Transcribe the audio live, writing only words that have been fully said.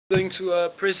Going to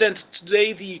present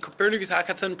today the Copernicus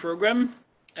Hackathon Program.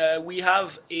 We have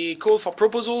a call for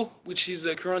proposal which is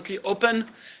currently open,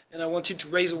 and I wanted to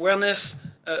raise awareness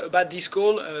about this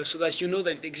call so that you know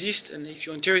that it exists, and if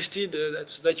you're interested,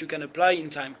 so that you can apply in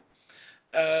time.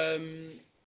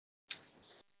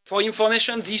 For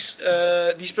information,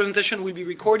 this presentation will be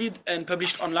recorded and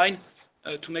published online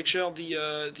to make sure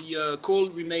the call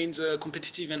remains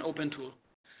competitive and open tool.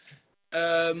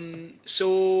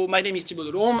 So my name is Thibaut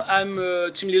Delorme. I'm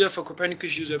a team leader for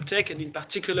Copernicus User Tech, and in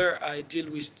particular I deal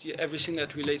with everything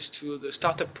that relates to the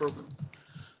startup program.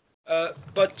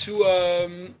 But to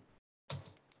one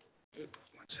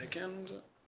second.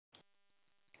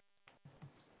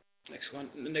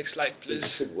 The next slide, please.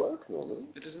 It should work normally.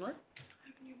 It doesn't work?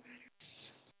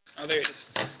 Oh, there it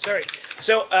is. Sorry.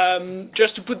 So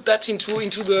just to put that into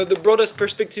the broadest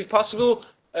perspective possible,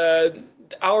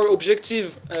 our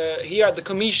objective here at the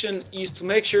Commission is to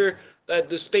make sure that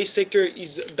the space sector is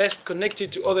best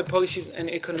connected to other policies and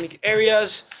economic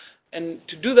areas. And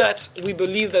to do that, we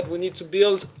believe that we need to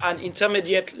build an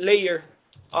intermediate layer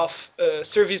of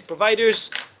service providers,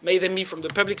 may they be from the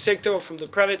public sector or from the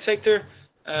private sector,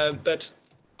 but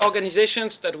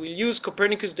organizations that will use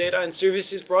Copernicus data and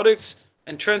services products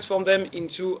and transform them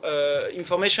into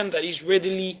information that is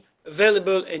readily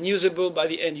available and usable by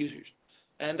the end users.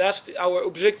 And that's our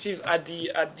objective at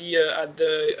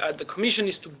the Commission,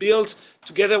 is to build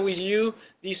together with you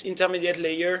this intermediate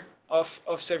layer of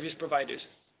service providers.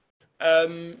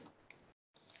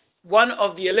 One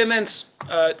of the elements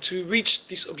to reach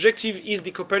this objective is the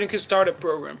Copernicus Startup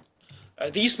Program.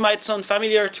 This might sound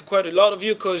familiar to quite a lot of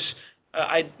you because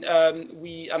I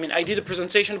did a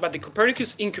presentation about the Copernicus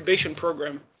Incubation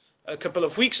Program a couple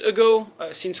of weeks ago,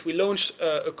 since we launched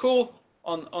a call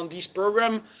on this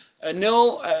program.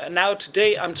 Now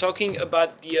today I'm talking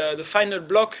about the final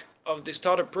block of the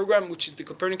startup program, which is the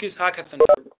Copernicus Hackathon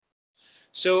Program.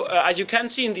 So as you can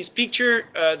see in this picture,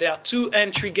 there are two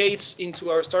entry gates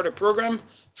into our startup program.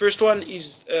 First one is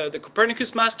the Copernicus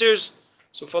Masters.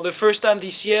 So for the first time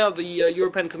this year, the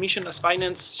European Commission has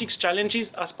financed 6 challenges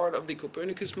as part of the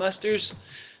Copernicus Masters.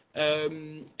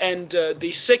 And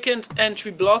the second entry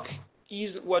block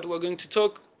is what we're going to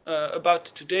talk about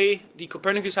today, the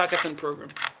Copernicus Hackathon Program.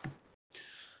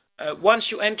 Once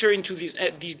you enter into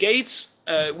these gates,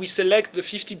 we select the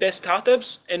 50 best startups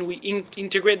and we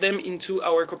integrate them into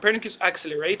our Copernicus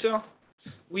Accelerator,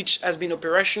 which has been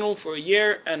operational for a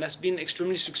year and has been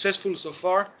extremely successful so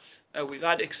far. We've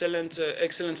had excellent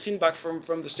feedback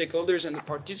from the stakeholders and the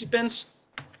participants.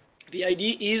 The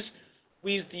idea is,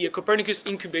 with the Copernicus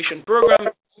Incubation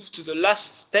Program, move to the last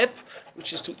step,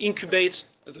 which is to incubate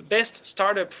the best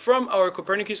startup from our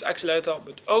Copernicus Accelerator,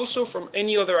 but also from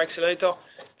any other accelerator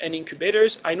and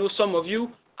incubators. I know some of you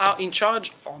are in charge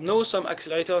or know some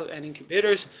accelerators and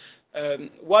incubators.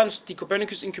 Once the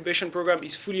Copernicus Incubation Program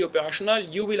is fully operational,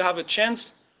 you will have a chance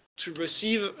to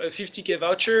receive a 50K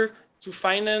voucher to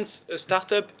finance a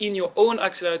startup in your own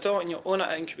accelerator, in your own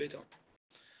incubator.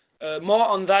 More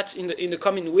on that in the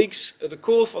coming weeks. The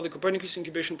call for the Copernicus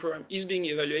Incubation Program is being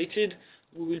evaluated.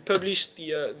 We will publish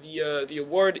the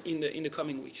award in the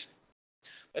coming weeks.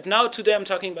 But now today I'm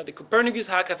talking about the Copernicus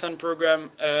Hackathon Program,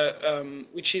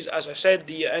 which is, as I said,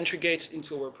 the entry gate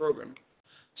into our program.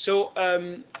 So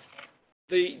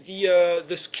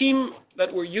the scheme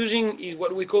that we're using is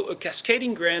what we call a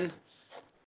cascading grant,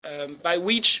 by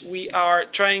which we are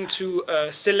trying to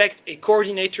select a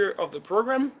coordinator of the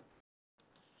program,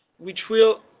 which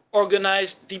will organize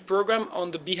the program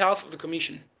on the behalf of the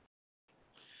Commission.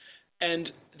 And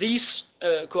this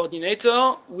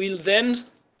coordinator will then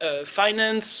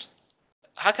finance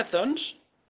hackathons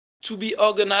to be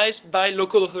organized by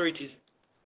local authorities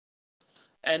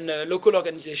and local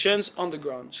organizations on the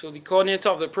ground. So the coordinator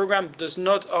of the program does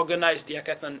not organize the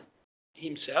hackathon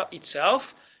itself.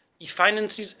 He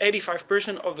finances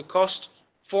 85% of the cost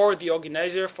for the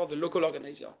organizer, for the local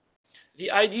organizer. The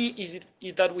idea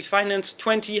is that we finance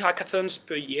 20 hackathons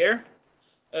per year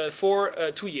for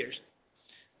 2 years.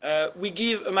 We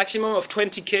give a maximum of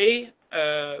 20K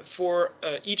for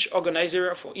each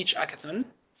organizer for each hackathon.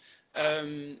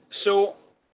 So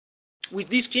with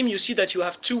this scheme, you see that you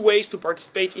have 2 ways to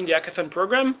participate in the hackathon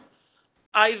program,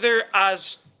 either as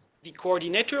the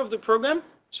coordinator of the program,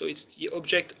 so it's the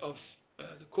object of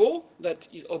the call that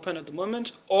is open at the moment,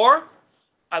 or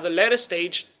at a later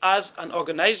stage as an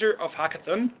organizer of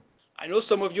hackathon. I know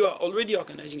some of you are already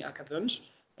organizing hackathons.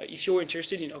 If you're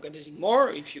interested in organizing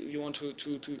more, if you want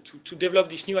to develop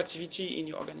this new activity in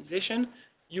your organization,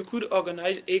 you could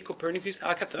organize a Copernicus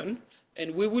Hackathon,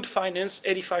 and we would finance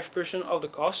 85% of the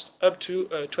cost, up to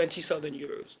 20,000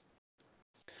 euros.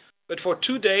 But for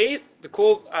today, the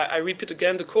call, I repeat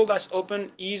again, the call that's open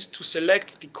is to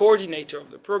select the coordinator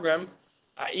of the program,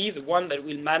 i.e. the one that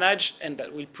will manage and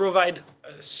that will provide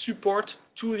support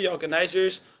to the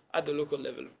organizers at the local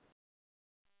level.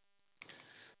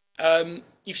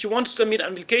 If you want to submit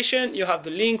an application, you have the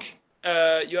link.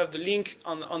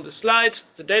 On the slides.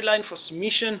 The deadline for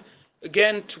submission,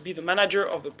 again, to be the manager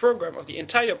of the program, of the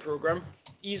entire program,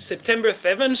 is September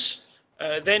 7th.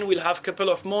 Then we'll have a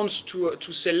couple of months to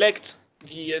select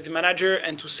the manager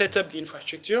and to set up the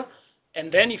infrastructure.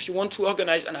 And then if you want to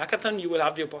organize an hackathon, you will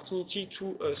have the opportunity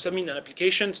to submit an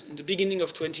application in the beginning of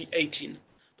 2018.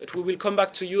 But we will come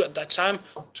back to you at that time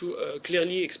to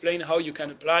clearly explain how you can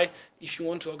apply if you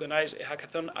want to organize a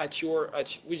hackathon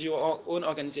with your own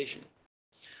organization.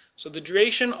 So the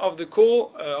duration of the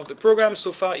call of the program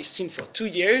so far is seen for 2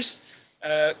 years.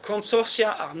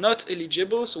 Consortia are not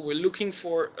eligible, so we're looking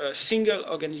for single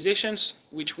organizations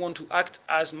which want to act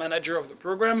as manager of the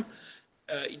program.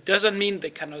 It doesn't mean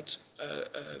they cannot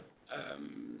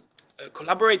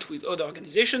collaborate with other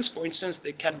organizations. For instance,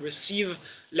 they can receive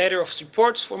letter of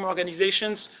support from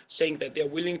organizations saying that they're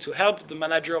willing to help the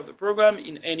manager of the program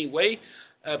in any way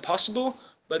possible,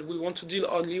 but we want to deal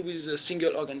only with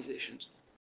single organizations.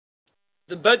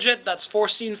 The budget that's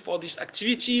foreseen for these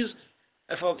activities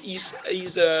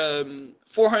is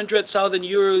 400,000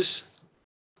 euros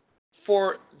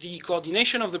for the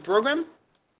coordination of the program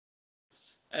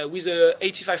with a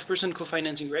 85%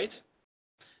 co-financing rate,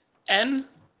 and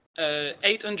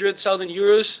 800,000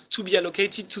 euros to be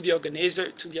allocated to the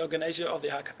organizer of the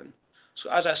hackathon. So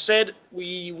as I said,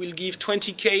 we will give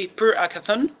 20K per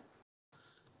hackathon.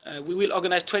 We will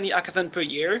organize 20 hackathons per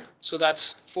year, so that's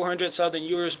 400,000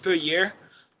 euros per year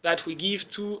that we give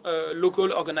to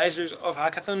local organizers of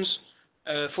hackathons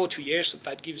for 2 years. So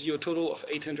that gives you a total of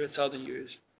 800,000 euros.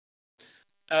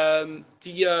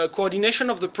 The coordination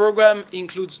of the program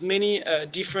includes many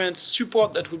different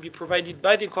support that will be provided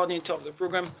by the coordinator of the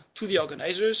program to the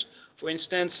organizers. For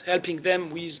instance, helping them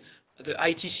with the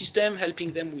IT system,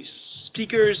 helping them with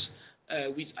speakers,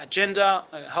 with agenda,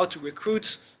 how to recruit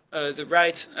the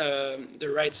right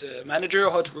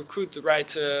manager, how to recruit the right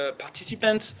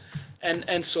participants,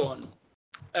 and so on.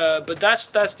 But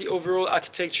that's the overall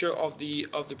architecture of the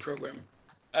program.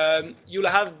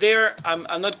 You'll have there.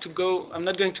 I'm not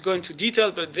going to go into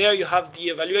detail, but there you have the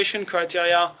evaluation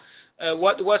criteria.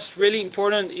 What's really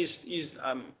important is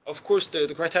of course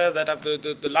the criteria that have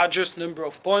the largest number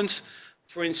of points.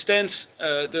 For instance,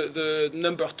 the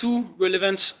number 2,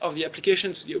 relevance of the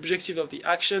application to the objective of the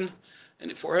action.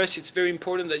 And for us, it's very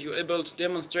important that you're able to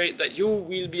demonstrate that you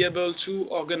will be able to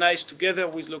organize together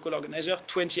with local organizers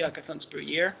 20 hackathons per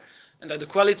year, and that the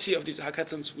quality of these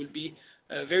hackathons will be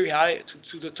very high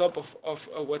to the top of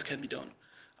what can be done.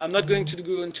 I'm not going to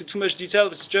go into too much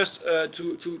detail. It's just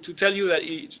to tell you that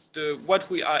what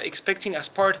we are expecting as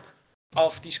part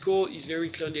of this call is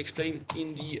very clearly explained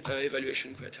in the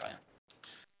evaluation criteria.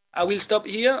 I will stop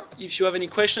here. If you have any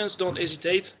questions, don't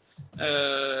hesitate.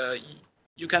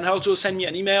 You can also send me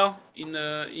an email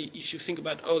if you think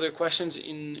about other questions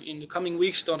in the coming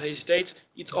weeks. Don't hesitate.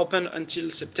 It's open until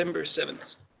September 7th.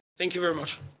 Thank you very much.